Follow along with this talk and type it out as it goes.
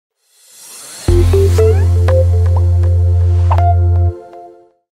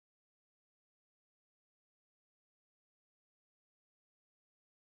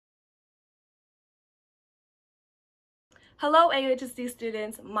Hello AUHSD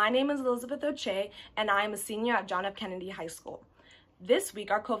students, my name is Elizabeth Oche and I am a senior at John F. Kennedy High School. This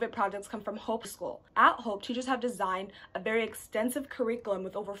week our COVID projects come from Hope School. At Hope, teachers have designed a very extensive curriculum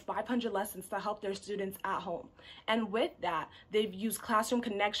with over 500 lessons to help their students at home. And with that, they've used classroom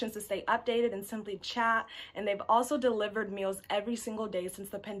connections to stay updated and simply chat, and they've also delivered meals every single day since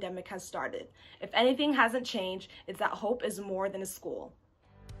the pandemic has started. If anything hasn't changed, it's that Hope is more than a school.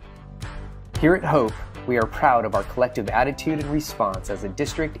 Here at Hope, we are proud of our collective attitude and response as a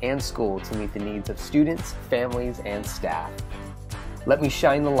district and school to meet the needs of students, families, and staff. Let me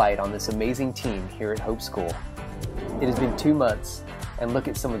shine the light on this amazing team here at Hope School. It has been 2 months, and look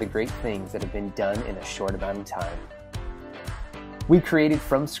at some of the great things that have been done in a short amount of time. We created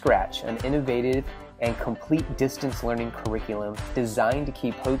from scratch an innovative and complete distance learning curriculum designed to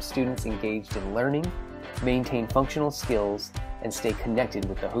keep Hope students engaged in learning, maintain functional skills, and stay connected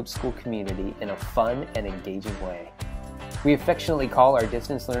with the Hope School community in a fun and engaging way. We affectionately call our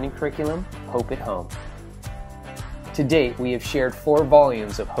distance learning curriculum Hope at Home. To date, we have shared 4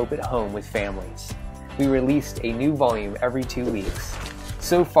 volumes of Hope at Home with families. We released a new volume every 2 weeks.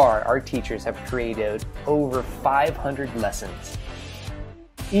 So far, our teachers have created over 500 lessons.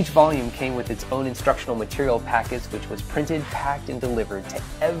 Each volume came with its own instructional material package, which was printed, packed, and delivered to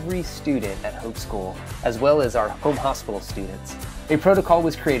every student at Hope School, as well as our home hospital students. A protocol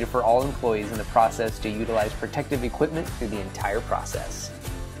was created for all employees in the process to utilize protective equipment through the entire process.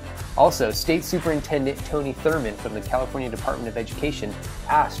 Also, State Superintendent Tony Thurman from the California Department of Education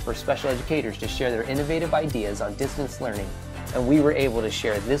asked for special educators to share their innovative ideas on distance learning, and we were able to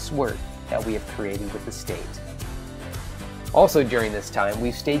share this work that we have created with the state. Also during this time,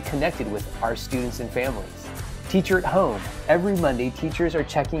 we've stayed connected with our students and families. Teacher at Home. Every Monday, teachers are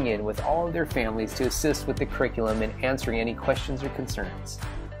checking in with all of their families to assist with the curriculum and answering any questions or concerns.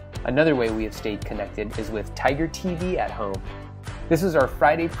 Another way we have stayed connected is with Tiger TV at Home. This is our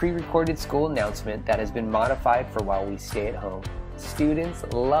Friday pre-recorded school announcement that has been modified for while we stay at home. Students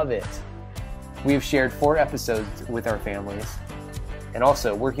love it. We have shared 4 episodes with our families. And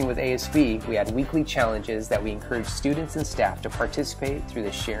also, working with ASB, we had weekly challenges that we encourage students and staff to participate through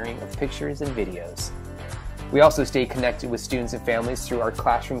the sharing of pictures and videos. We also stay connected with students and families through our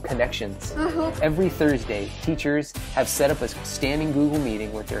classroom connections. Every Thursday, teachers have set up a standing Google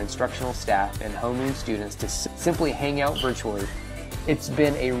meeting with their instructional staff and homeroom students to simply hang out virtually. It's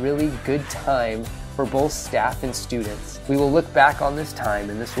been a really good time for both staff and students. We will look back on this time,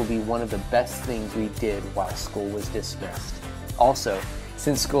 and this will be one of the best things we did while school was dismissed. Also,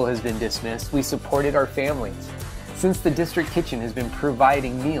 since school has been dismissed, we supported our families. Since the district kitchen has been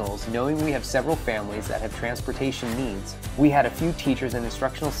providing meals, knowing we have several families that have transportation needs, we had a few teachers and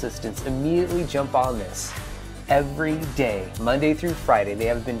instructional assistants immediately jump on this. Every day, Monday through Friday, they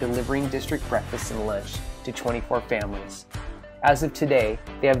have been delivering district breakfast and lunch to 24 families. As of today,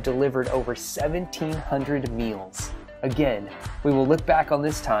 they have delivered over 1,700 meals. Again, we will look back on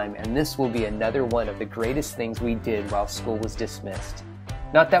this time, and this will be another one of the greatest things we did while school was dismissed.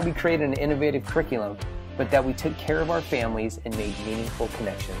 Not that we created an innovative curriculum, but that we took care of our families and made meaningful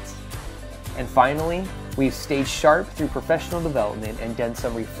connections. And finally, we've stayed sharp through professional development and done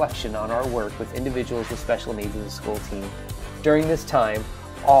some reflection on our work with individuals with special needs in the school team. During this time,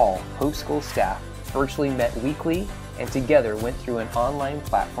 all Hope School staff virtually met weekly and together went through an online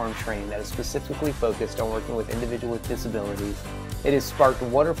platform training that is specifically focused on working with individuals with disabilities. It has sparked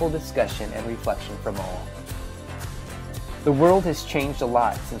wonderful discussion and reflection from all. The world has changed a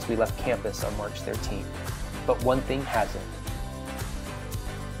lot since we left campus on March 13th, but one thing hasn't: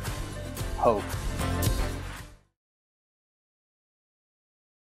 hope.